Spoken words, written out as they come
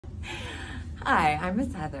Hi, I'm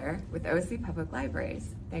Miss Heather with OC Public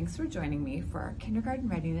Libraries. Thanks for joining me for our Kindergarten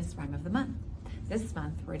Readiness Rhyme of the Month. This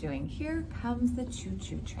month we're doing Here Comes the Choo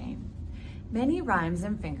Choo Train. Many rhymes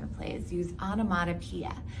and finger plays use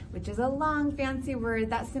onomatopoeia, which is a long fancy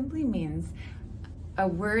word that simply means a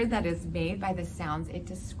word that is made by the sounds it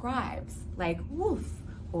describes, like woof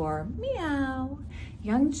or meow.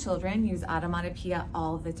 Young children use onomatopoeia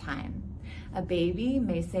all the time. A baby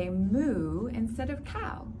may say moo instead of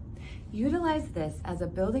cow. Utilize this as a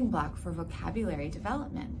building block for vocabulary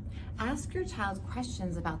development. Ask your child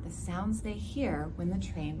questions about the sounds they hear when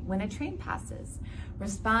a train passes.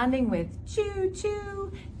 Responding with choo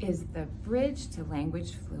choo is the bridge to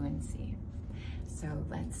language fluency. So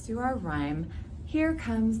let's do our rhyme. Here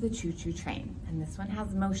comes the choo choo train. And this one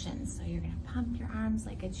has motion, so you're gonna pump your arms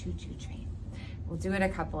like a choo choo train. We'll do it a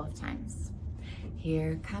couple of times.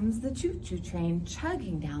 Here comes the choo choo train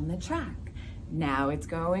chugging down the track. Now it's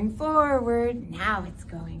going forward, now it's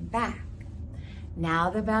going back. Now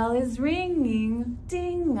the bell is ringing,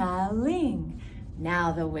 ding-a-ling.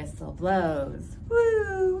 Now the whistle blows,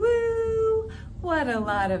 woo, woo. What a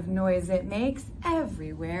lot of noise it makes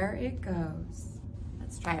everywhere it goes.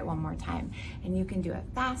 Let's try it one more time. And you can do it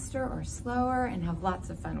faster or slower and have lots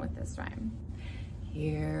of fun with this rhyme.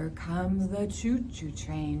 Here comes the choo-choo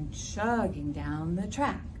train chugging down the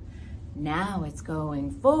track. Now it's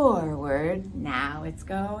going forward, now it's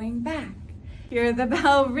going back. Hear the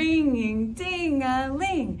bell ringing,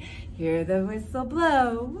 ding-a-ling. Hear the whistle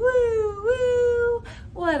blow, woo, woo.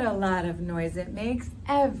 What a lot of noise it makes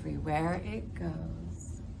everywhere it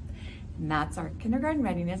goes. And that's our Kindergarten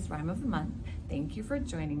Readiness Rhyme of the Month. Thank you for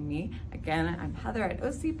joining me. Again, I'm Heather at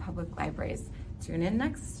OC Public Libraries. Tune in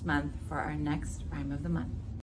next month for our next Rhyme of the Month.